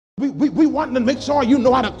We want to make sure you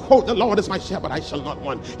know how to quote, the Lord is my shepherd, I shall not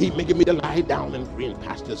want. He maketh me to lie down in green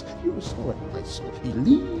pastures. He restored my soul. He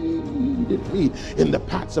leadeth me in the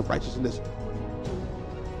paths of righteousness.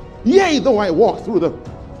 Yea, though I walk through the,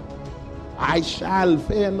 I shall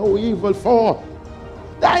fear no evil, for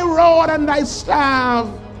thy rod and thy staff.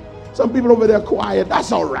 Some people over there quiet.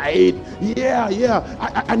 That's all right.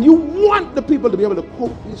 Yeah. And you want the people to be able to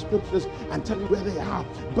quote these scriptures and tell you where they are.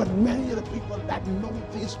 But many of the people that know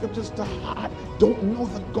these scriptures to heart don't know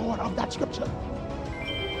the God of that scripture.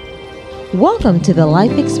 Welcome to the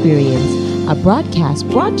Life Experience, a broadcast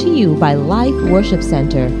brought to you by Life Worship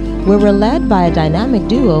Center, where we're led by a dynamic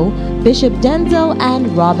duo, Bishop Denzel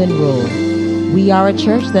and Robin Rule. We are a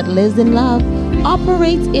church that lives in love,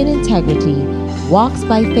 operates in integrity, walks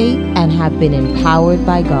by faith, and have been empowered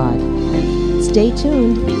by God. Stay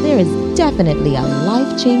tuned, there is definitely a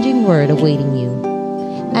life-changing word awaiting you.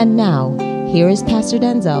 And now, here is Pastor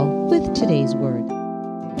Denzel with today's word.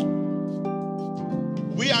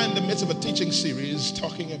 We are in the midst of a teaching series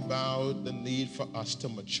talking about the need for us to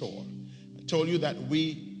mature. I told you that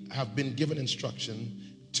we have been given instruction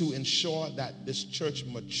to ensure that this church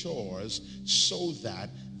matures so that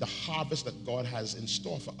the harvest that God has in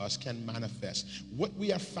store for us can manifest. What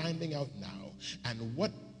we are finding out now, and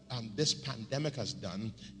what this pandemic has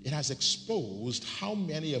done, it has exposed how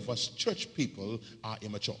many of us church people are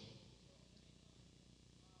immature.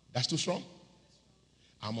 That's too strong?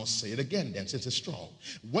 I'm going to say it again then, since it's strong.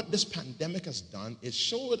 What this pandemic has done is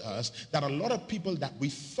showed us that a lot of people that we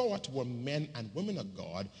thought were men and women of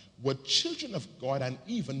God were children of God and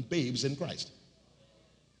even babes in Christ.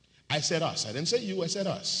 I said us. I didn't say you. I said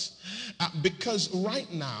us. Because right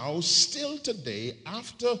now, still today,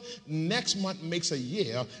 after next month makes a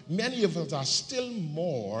year, many of us are still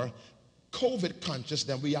more COVID conscious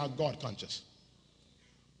than we are God conscious.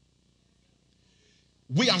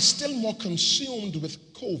 We are still more consumed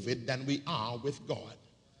with COVID than we are with God.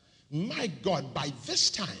 My God, by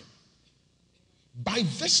this time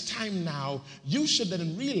now, you should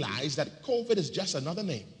then realize that COVID is just another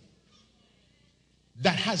name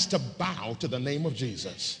that has to bow to the name of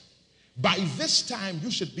Jesus. By this time, you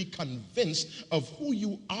should be convinced of who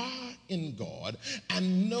you are in God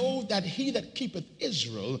and know that he that keepeth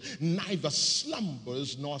Israel neither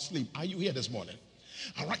slumbers nor sleep. Are you here this morning?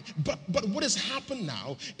 All right, but what has happened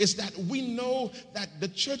now is that we know that the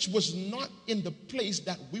church was not in the place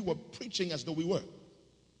that we were preaching as though we were.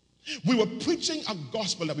 We were preaching a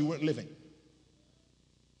gospel that we weren't living.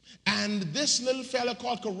 And this little fella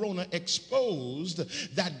called Corona exposed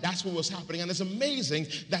that that's what was happening. And it's amazing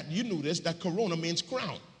that you knew this, that Corona means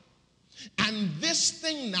crown. And this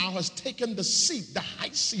thing now has taken the seat, the high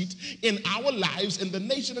seat in our lives, in the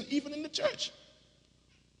nation, and even in the church.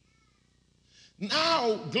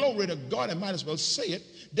 Now, glory to God, I might as well say it.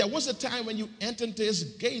 There was a time when you entered into his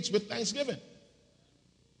gates with thanksgiving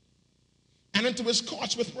and into his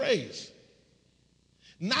courts with praise.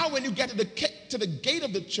 Now, when you get to the gate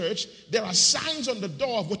of the church, there are signs on the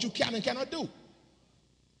door of what you can and cannot do.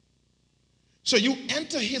 So you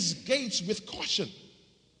enter his gates with caution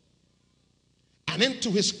and into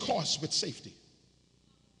his courts with safety.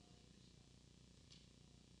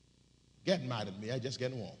 Get mad at me, I just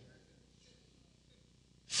get warm.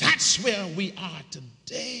 That's where we are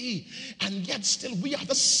today. And yet still we are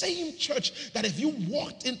the same church that if you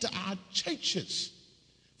walked into our churches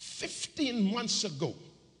 15 months ago,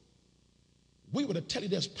 we would have tell you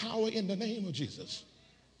there's power in the name of Jesus.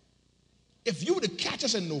 If you were to catch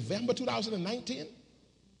us in November 2019,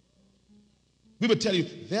 we would tell you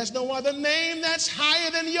there's no other name that's higher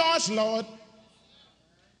than yours, Lord.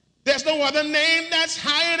 There's no other name that's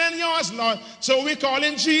higher than yours, Lord. So we call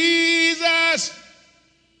him Jesus.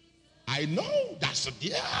 I know,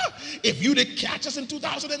 if you'd have catch us in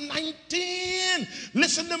 2019,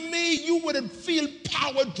 listen to me, you wouldn't feel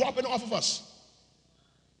power dropping off of us.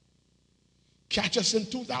 Catch us in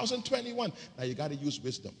 2021. Now you got to use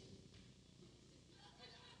wisdom.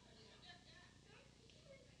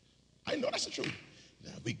 I know that's the truth.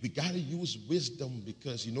 Now we got to use wisdom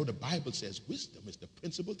because you know the Bible says wisdom is the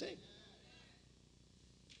principal thing.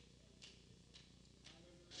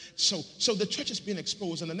 So the church is being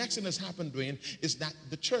exposed, and the next thing that's happened, Dwayne, is that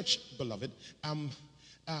the church, beloved,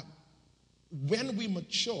 when we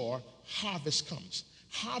mature, harvest comes.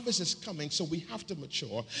 Harvest is coming, so we have to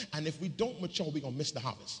mature, and if we don't mature, we're going to miss the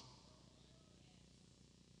harvest.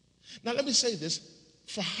 Now let me say this,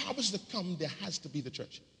 for harvest to come, there has to be the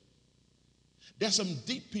church. There's some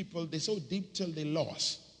deep people, they're so deep till they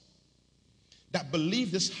lost, that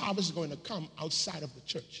believe this harvest is going to come outside of the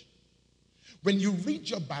church. When you read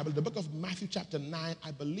your Bible, the book of Matthew chapter 9,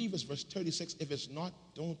 I believe it's verse 36. If it's not,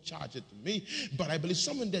 don't charge it to me. But I believe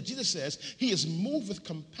somewhere there, Jesus says he is moved with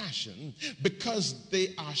compassion because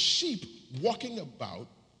they are sheep walking about,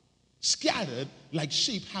 scattered like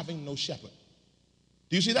sheep having no shepherd.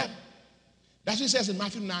 Do you see that? That's what he says in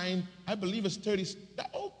Matthew 9, I believe it's 30.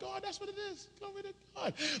 Oh God, that's what it is. Glory to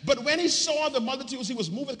God. But when he saw the multitudes, he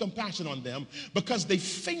was moved with compassion on them because they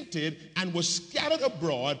fainted and were scattered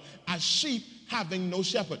abroad as sheep having no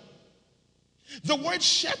shepherd. The word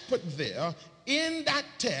shepherd there in that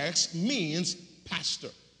text means pastor.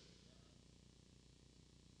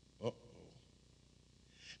 Uh-oh.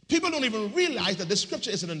 People don't even realize that this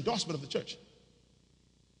scripture is an endorsement of the church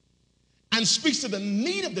and speaks to the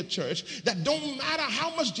need of the church, that don't matter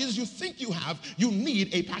how much Jesus you think you have, you need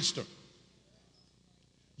a pastor.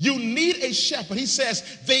 You need a shepherd. He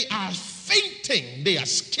says they are fainting, they are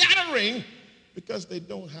scattering because they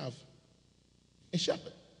don't have a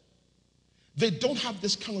shepherd. They don't have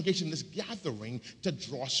this congregation, this gathering to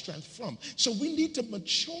draw strength from. So we need to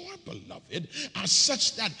mature, beloved, as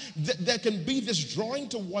such that there can be this drawing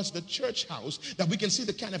towards the church house, that we can see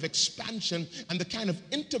the kind of expansion and the kind of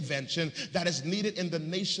intervention that is needed in the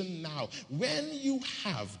nation now. When you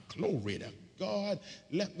have, glory to God,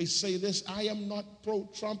 let me say this, I am not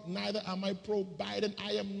pro-Trump, neither am I pro-Biden.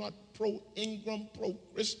 I am not pro-Ingram,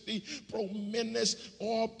 pro-Christie, pro-Menace,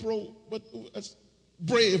 or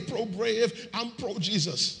Brave, pro-Brave. I'm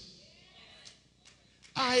pro-Jesus.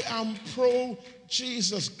 I am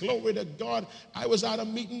pro-Jesus. Glory to God. I was at a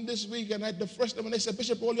meeting this week, and the first time when they said,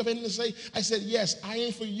 Bishop, all you have anything to say? I said, yes, I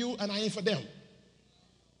ain't for you and I ain't for them.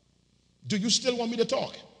 Do you still want me to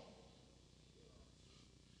talk? I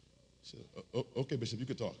said, okay, Bishop, you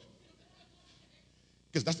can talk.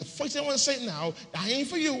 Because that's the first thing I want to say now. I ain't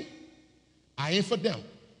for you. I ain't for them.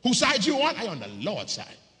 Whose side you on? I on the Lord's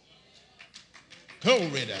side.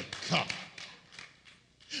 Glory to God.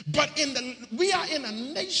 But we are in a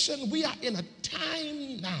nation, we are in a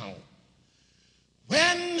time now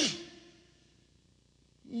when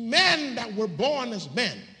men that were born as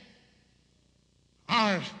men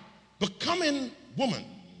are becoming women.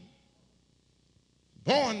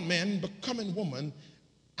 Born men becoming women,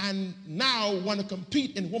 and now want to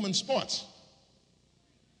compete in women's sports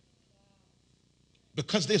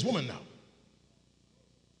because there's women now.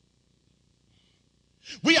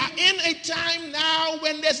 We are in a time now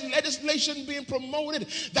when there's legislation being promoted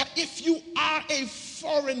that if you are a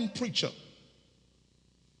foreign preacher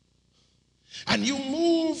and you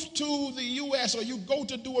move to the U.S. or you go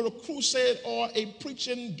to do a crusade or a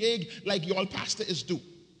preaching gig like your pastor is doing,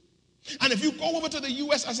 and if you go over to the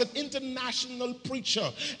U.S. as an international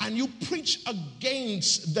preacher and you preach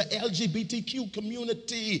against the LGBTQ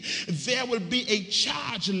community, there will be a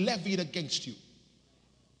charge levied against you.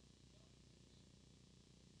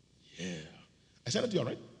 Yeah. I said it to you, all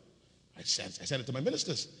right? I said it to my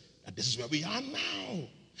ministers, that this is where we are now.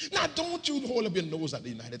 Now, don't you hold up your nose at the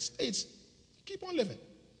United States. Keep on living.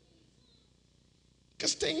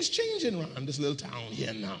 Because things changing around this little town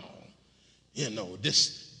here now. You know,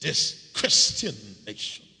 this Christian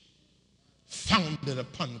nation, founded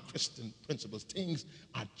upon Christian principles, things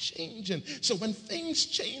are changing. So when things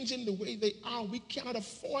change in the way they are, we cannot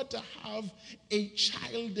afford to have a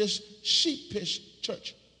childish, sheepish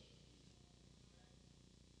church.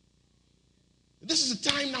 This is a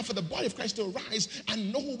time now for the body of Christ to arise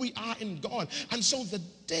and know who we are in God. And so the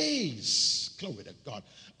days, glory to God,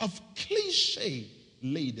 of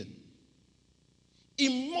cliche-laden,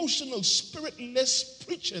 emotional, spiritless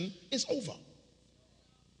preaching is over.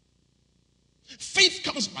 Faith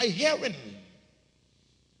comes by hearing.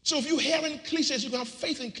 So if you're hearing cliches, you can have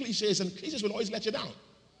faith in cliches, and cliches will always let you down.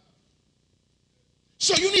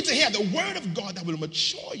 So you need to hear the word of God that will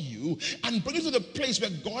mature you and bring you to the place where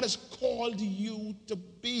God has called you to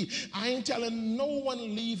be. I ain't telling no one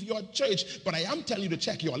leave your church, but I am telling you to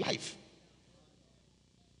check your life.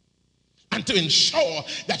 And to ensure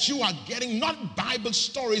that you are getting not Bible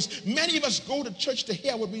stories. Many of us go to church to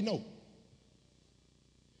hear what we know.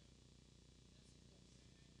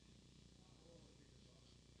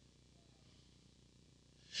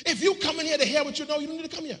 If you come in here to hear what you know, you don't need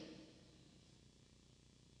to come here.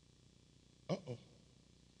 Uh-oh.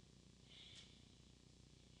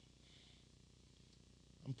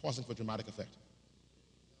 I'm pausing for dramatic effect.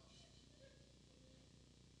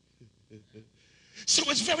 So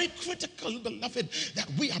it's very critical, beloved,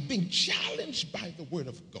 that we are being challenged by the word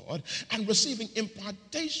of God and receiving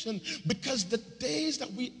impartation, because the days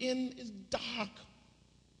that we're in is dark.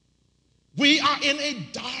 We are in a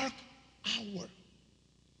dark hour.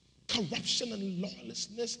 Corruption and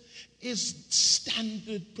lawlessness is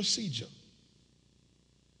standard procedure.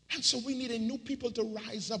 And so we need a new people to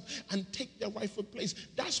rise up and take their rightful place.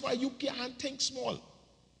 That's why you can't think small.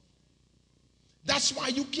 That's why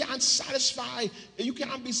you can't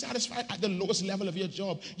be satisfied at the lowest level of your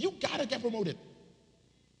job. You gotta get promoted.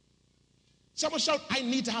 Someone shout, I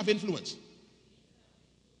need to have influence.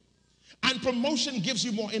 And promotion gives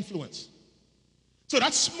you more influence. So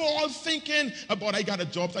that small thinking about I got a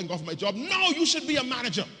job, thank God for my job. No, you should be a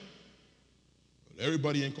manager. Well,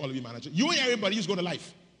 everybody ain't calling me manager. You ain't everybody, you just go to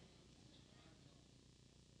life.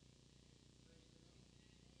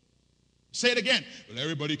 Say it again. Well,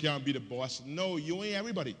 everybody can't be the boss. No, you ain't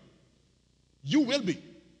everybody. You will be.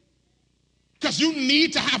 Because you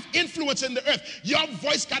need to have influence in the earth. Your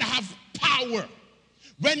voice got to have power.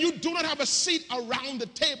 When you do not have a seat around the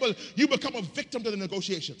table, you become a victim to the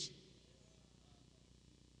negotiations.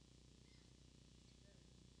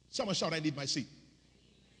 Someone shout, I need my seat.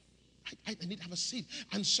 I need to have a seat.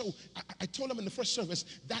 And so I told them in the first service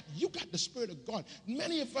that you got the Spirit of God.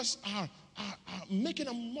 Many of us are making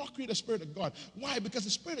a mockery of the Spirit of God. Why? Because the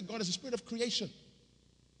Spirit of God is the Spirit of creation.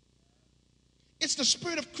 It's the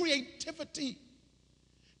Spirit of creativity.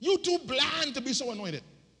 You too bland to be so anointed.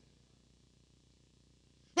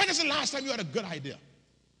 When is the last time you had a good idea?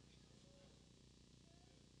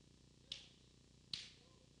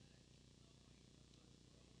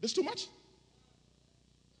 This too much?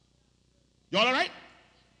 Y'all all right?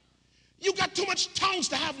 You got too much tongues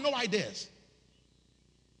to have no ideas.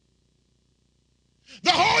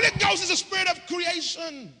 The Holy Ghost is a spirit of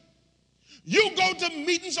creation. You go to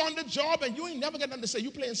meetings on the job and you ain't never got nothing to say.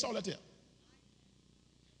 You playing solitaire.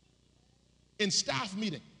 In staff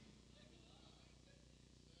meeting.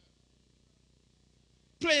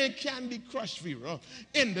 Playing Candy Crush Vera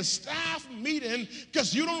in the staff meeting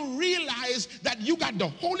because you don't realize that you got the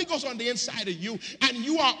Holy Ghost on the inside of you and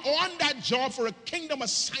you are on that job for a kingdom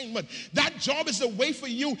assignment. That job is a way for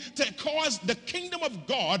you to cause the kingdom of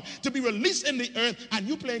God to be released in the earth, and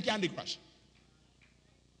you playing Candy Crush.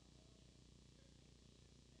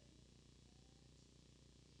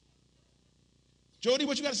 Jody,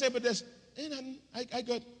 what you got to say about this? Ain't nothing. I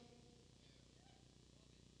good.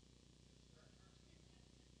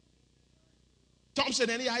 Tom said,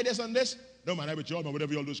 any ideas on this? No, man, I have a job, man.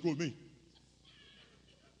 Whatever y'all do, school me.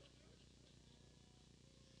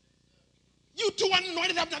 You too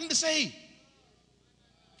anointed have nothing to say.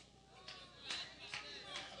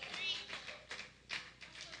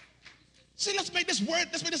 See, let's make this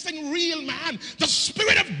thing real, man. The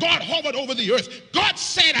Spirit of God hovered over the earth. God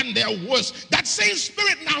said, and there was. That same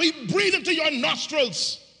Spirit now, He breathed into your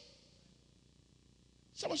nostrils.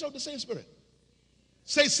 Someone shout the same Spirit.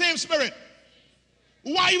 Say, same Spirit.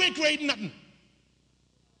 Why you ain't creating nothing?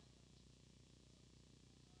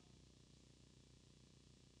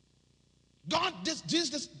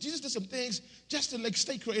 Jesus did some things just to like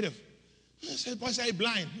stay creative. I said, boy, say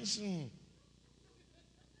blind.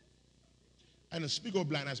 I didn't speak of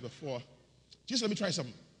blind as before. Jesus, let me try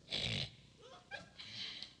something.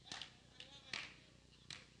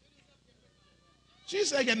 Jesus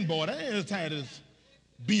said, getting bored. I ain't tired of this.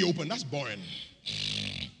 Be open. That's boring.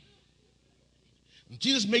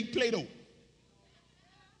 Jesus made Play-Doh.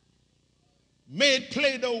 Made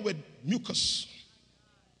Play-Doh with mucus,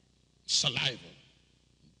 saliva.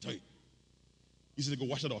 He said, go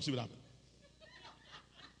wash it off, see what happens.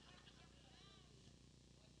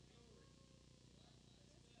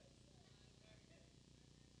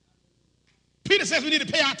 Peter says we need to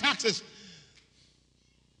pay our taxes.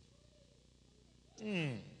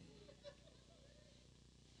 We'll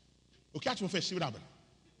catch one fish, see what happens.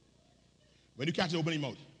 When you catch it, open your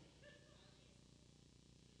mouth.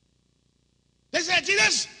 They said,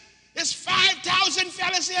 Jesus, there's 5,000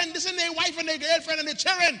 fellas here, and this is their wife and their girlfriend and their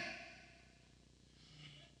children.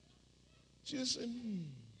 Jesus said,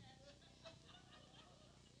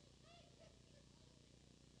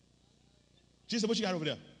 Jesus, what you got over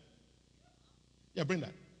there? Yeah, bring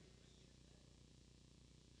that.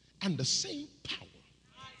 And the same power.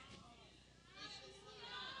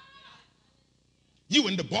 You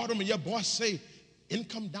in the bottom and your boss say,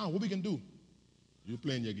 income down, what we can do? You're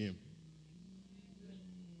playing your game.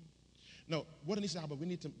 No, what needs to happen, we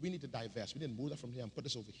need to divest. We need to move that from here and put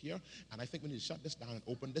this over here. And I think we need to shut this down and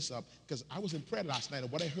open this up. Because I was in prayer last night and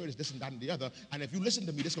what I heard is this and that and the other. And if you listen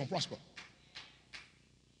to me, this is going to prosper.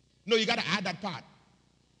 No, you got to add that part.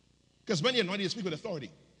 Because when you're anointed, you speak with authority.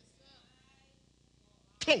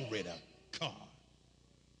 Glory to God.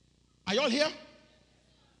 Are y'all here?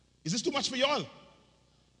 Is this too much for y'all?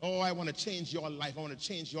 Oh, I want to change your life. I want to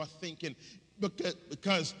change your thinking.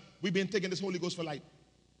 Because we've been taking this Holy Ghost for light.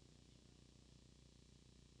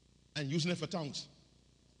 And using it for tongues.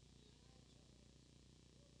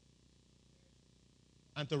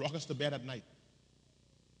 and to rock us to bed at night.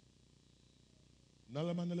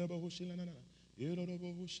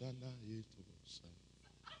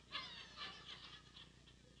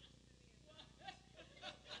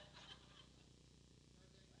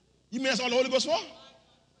 You mean that's all the Holy Ghost for?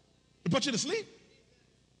 To put you to sleep?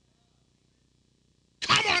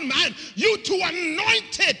 Come on, man. You too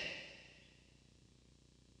anointed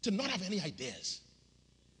to not have any ideas.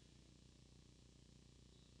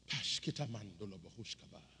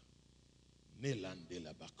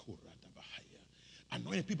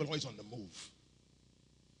 Anointed people are always on the move.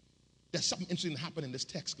 There's something interesting happening in this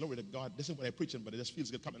text. Glory to God. This is what I'm preaching, but it just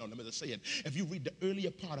feels good coming on. Let me just say it. If you read the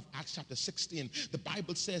earlier part of Acts chapter 16, the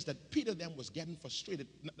Bible says that Peter then was getting frustrated.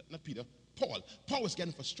 Not Peter, Paul. Paul was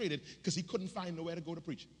getting frustrated because he couldn't find nowhere to go to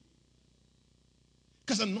preach.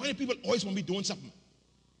 Because anointed people always want to be doing something.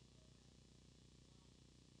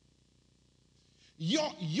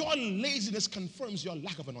 Your laziness confirms your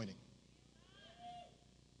lack of anointing.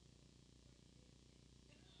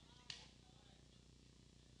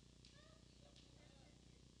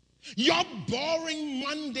 Your boring,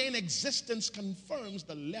 mundane existence confirms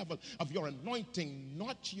the level of your anointing,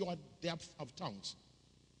 not your depth of tongues.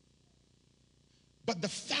 But the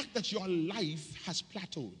fact that your life has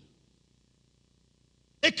plateaued,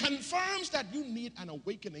 it confirms that you need an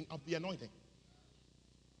awakening of the anointing.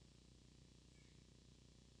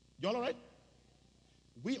 Y'all all right?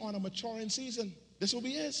 We on a maturing season. This will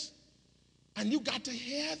be is. And you got to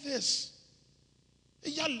hear this.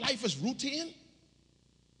 Your life is routine.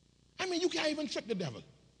 I mean, you can't even trick the devil.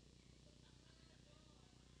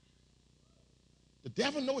 The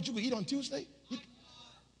devil know what you can eat on Tuesday.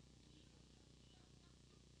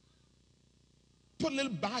 Put a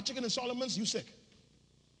little bad chicken in Solomon's, you sick.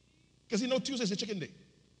 Because he know Tuesday's a chicken day.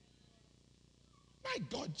 My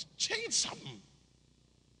God, change something.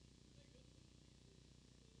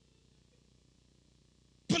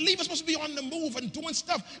 Believers supposed to be on the move and doing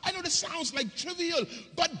stuff. I know this sounds like trivial,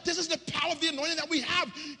 but this is the power of the anointing that we have.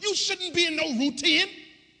 You shouldn't be in no routine.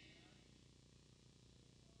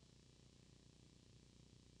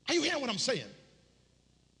 Are you hearing what I'm saying?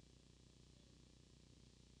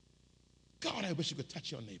 God, I wish you could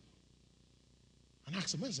touch your neighbor and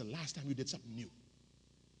ask him, when's the last time you did something new?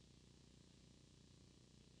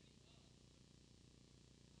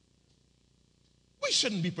 We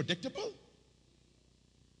shouldn't be predictable.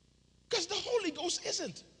 Because the Holy Ghost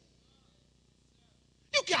isn't.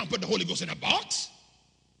 You can't put the Holy Ghost in a box.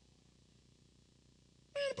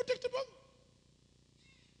 It ain't predictable.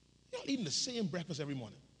 Y'all eating the same breakfast every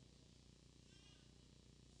morning.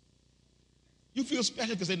 You feel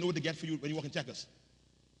special because they know what to get for you when you walk in Checkers.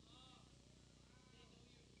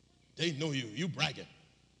 They know you. You bragging.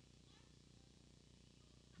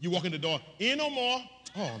 You walk in the door. Ain't no more.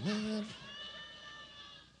 Oh, man.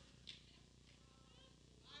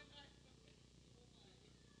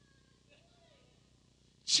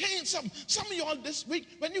 Change something. Some of y'all this week,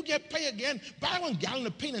 when you get paid again, buy 1 gallon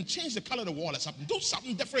of paint and change the color of the wall or something. Do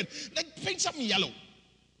something different. Like paint something yellow.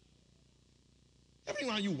 Everything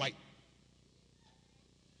around you white.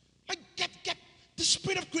 Like get the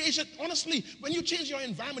spirit of creation. Honestly, when you change your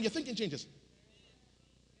environment, your thinking changes.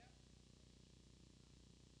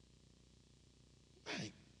 My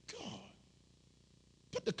God.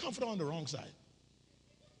 Put the comforter on the wrong side.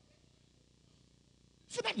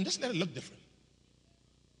 For nothing, just let it look different.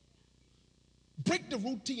 Break the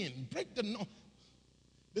routine. Break the no.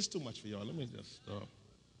 This is too much for y'all. Let me just stop.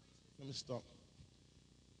 Let me stop.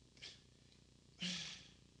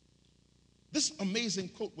 This amazing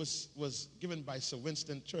quote was given by Sir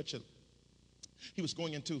Winston Churchill. He was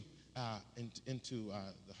going into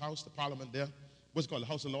the house, the parliament there. What's it called? The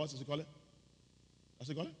House of Lords, as you call it? What's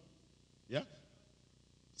it called? Yeah?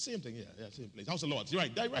 Same thing, yeah, same place. House of Lords. You're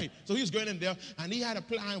right, right. So he was going in there, and he had a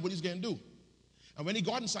plan what he was going to do. And when he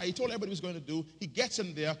got inside, he told everybody what he was going to do. He gets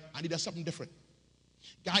in there, and he does something different.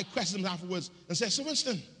 Guy questions him afterwards and says, Sir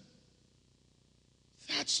Winston,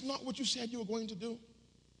 that's not what you said you were going to do.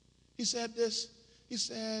 He said this. He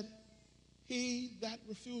said, he that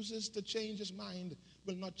refuses to change his mind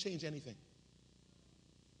will not change anything.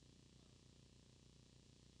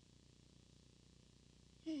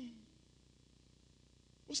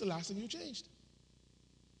 What's the last thing you changed?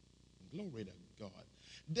 Glory to God.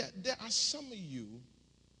 There are some of you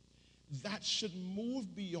that should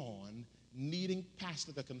move beyond needing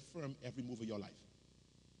pastor to confirm every move of your life.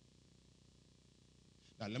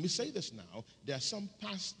 Now, let me say this now. There are some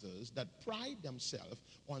pastors that pride themselves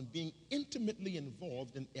on being intimately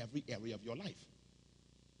involved in every area of your life.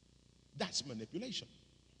 That's manipulation.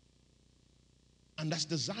 And that's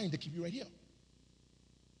designed to keep you right here.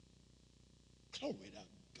 Glory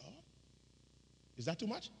to God. Is that too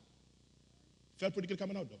much? Felt pretty good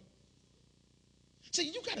coming out, though. See,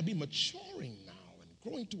 you got to be maturing now and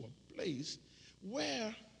growing to a place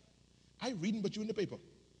where I reading but you in the paper.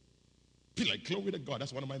 Be like, glory to God,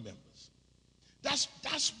 that's one of my members.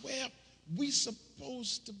 That's where we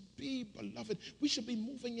supposed to be, beloved. We should be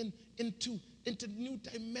moving into new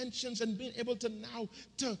dimensions and being able to now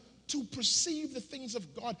to perceive the things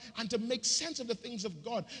of God and to make sense of the things of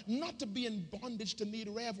God, not to be in bondage to need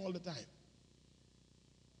rev all the time.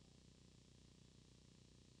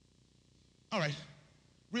 All right,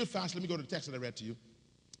 real fast, let me go to the text that I read to you.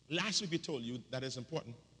 Last week we told you that it's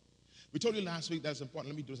important. We told you last week that it's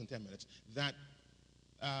important. Let me do this in 10 minutes. That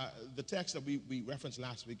the text that we referenced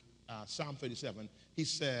last week, Psalm 37, he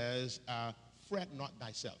says, fret not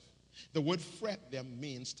thyself. The word fret there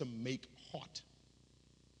means to make hot.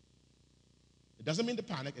 It doesn't mean to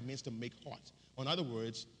panic, it means to make hot. In other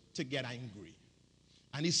words, to get angry.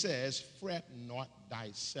 And he says, fret not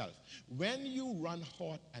thyself. When you run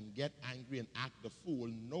hot and get angry and act the fool,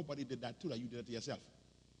 nobody did that to you, you did it to yourself.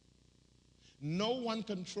 No one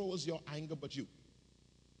controls your anger but you.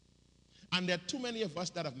 And there are too many of us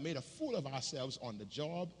that have made a fool of ourselves on the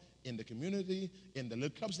job, in the community, in the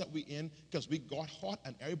little clubs that we're in, because we got hot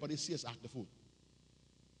and everybody sees us act the fool.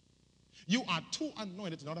 You are too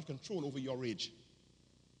anointed to not have control over your rage,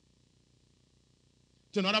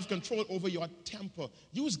 to not have control over your temper.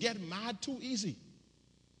 You just get mad too easy.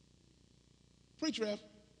 Preach, Rev.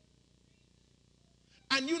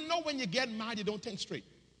 And you know when you get mad, you don't think straight.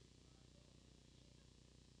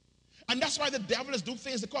 And that's why the devil is doing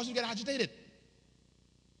things that cause you to get agitated.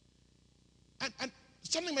 And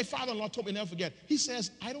something my father-in-law told me, never forget. He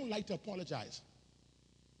says, I don't like to apologize.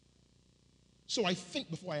 So I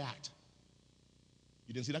think before I act.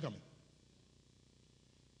 You didn't see that coming.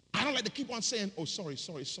 I don't like to keep on saying, oh, sorry.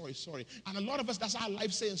 And a lot of us, that's our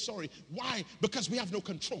life saying sorry. Why? Because we have no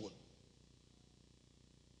control.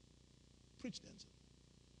 Preach, Denzel.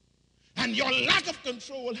 And your lack of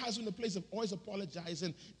control has you in the place of always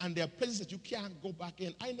apologizing, and there are places that you can't go back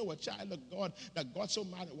in. I know a child of God that got so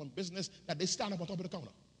mad at one business that they stand up on top of the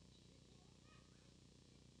counter.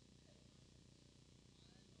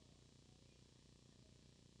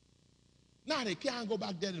 Now they can't go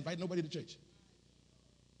back there and invite nobody to church.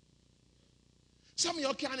 Some of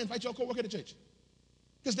y'all can't invite your co-worker to church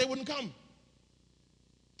because they wouldn't come.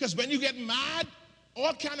 Because when you get mad,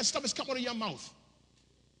 all kind of stuff is coming out of your mouth.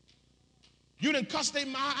 You didn't cuss their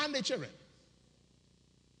ma and their children.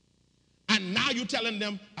 And now you telling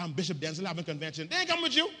them, I'm Bishop Denzel having convention. They ain't coming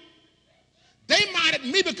with you. They mad at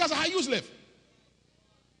me because of how you live.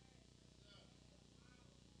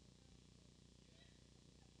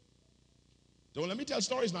 Don't let me tell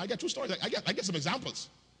stories now. I got two stories. I get some examples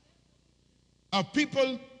of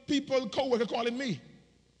people, co-worker calling me.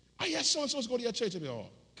 I hear so-and-so's go to your church. And be, oh,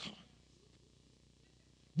 God.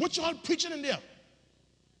 What y'all preaching in there?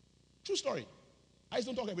 True story. I just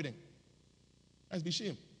don't talk everything. I just be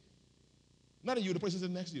ashamed. Not of you, the person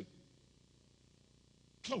sitting next to you.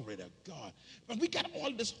 Glory to God. But we got all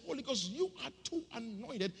this Holy Ghost. You are too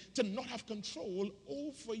anointed to not have control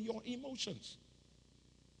over your emotions.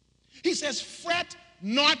 He says, fret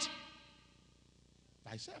not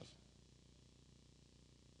thyself.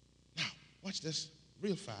 Now, watch this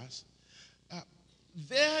real fast.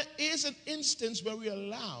 There is an instance where we're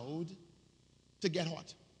allowed to get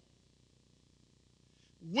hot.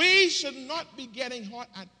 We should not be getting hot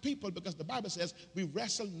at people because the Bible says we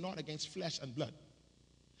wrestle not against flesh and blood.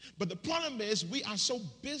 But the problem is we are so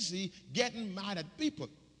busy getting mad at people,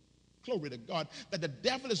 glory to God, that the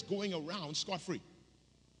devil is going around scot-free.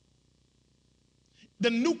 The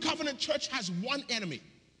New Covenant Church has one enemy,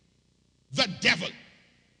 the devil.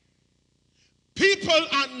 People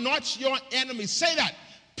are not your enemy. Say that.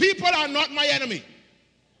 People are not my enemy.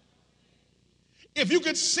 If you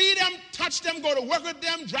could see them, touch them, go to work with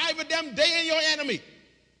them, drive with them, they are your enemy.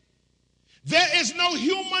 There is no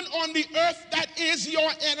human on the earth that is your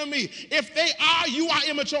enemy. If they are, you are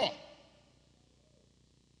immature.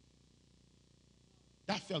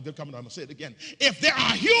 That felt good coming out. I'm going to say it again. If there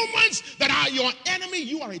are humans that are your enemy,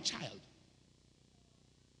 you are a child.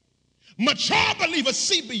 Mature believers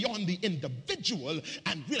see beyond the individual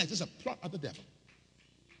and realize it's a plot of the devil.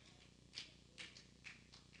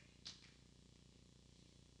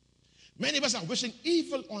 Many of us are wishing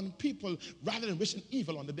evil on people rather than wishing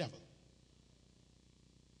evil on the devil.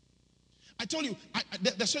 I told you,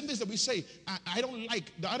 there's certain things that we say I don't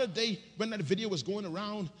like. The other day when that video was going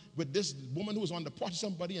around with this woman who was on the porch of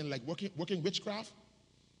somebody and like working witchcraft.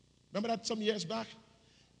 Remember that some years back?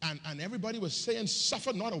 And everybody was saying,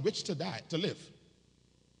 suffer not a witch to die, to live.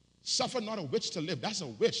 Suffer not a witch to live. That's a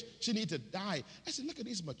witch. She need to die. I said, look at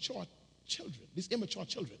these mature children, these immature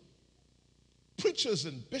children. Preachers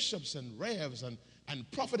and bishops and revs and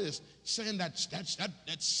prophetess saying that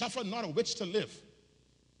suffer not a witch to live.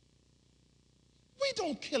 We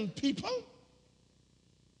don't kill people.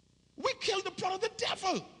 We kill the blood of the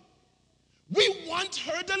devil. We want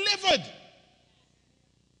her delivered.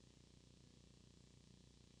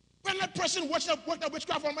 When that person worked that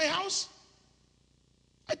witchcraft on my house,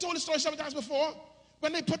 I told the story several times before.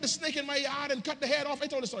 When they put the snake in my yard and cut the head off, I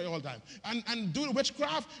told the story all the time. And do the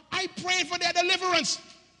witchcraft, I prayed for their deliverance.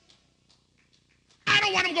 I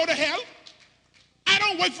don't want them to go to hell. I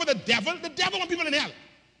don't work for the devil. The devil wants people in hell.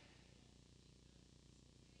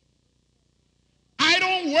 I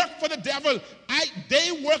don't work for the devil.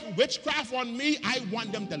 They work witchcraft on me. I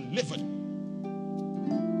want them delivered.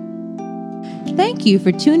 Thank you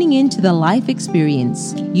for tuning in to the Life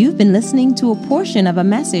Experience. You've been listening to a portion of a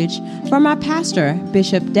message from our pastor,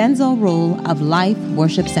 Bishop Denzel Rolle of Life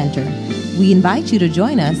Worship Center. We invite you to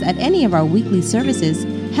join us at any of our weekly services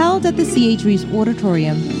held at the C.H. Reeves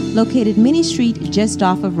Auditorium, located Minnie Street just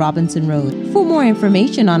off of Robinson Road. For more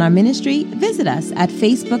information on our ministry, visit us at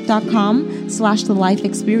facebook.com/The Life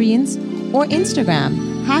Experience or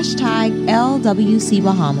Instagram #LWC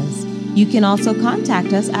Bahamas. You can also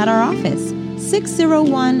contact us at our office,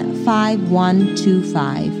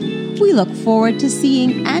 601-5125. We look forward to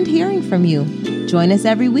seeing and hearing from you. Join us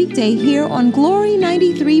every weekday here on Glory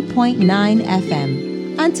 93.9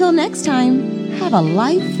 FM. Until next time, have a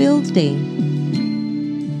life-filled day.